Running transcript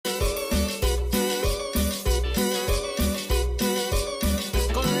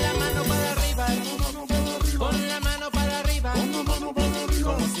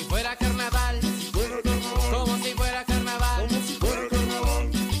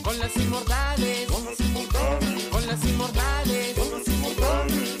las inmortales, con las inmortales, con las inmortales, con las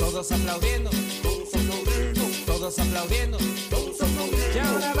inmortales. todos aplaudiendo, Todos aplaudiendo, todos aplaudiendo. todos aplaudiendo. Y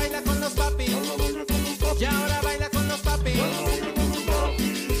ahora baila con los papis, Ahora baila con los papis, y ahora baila con los papis. ahora baila con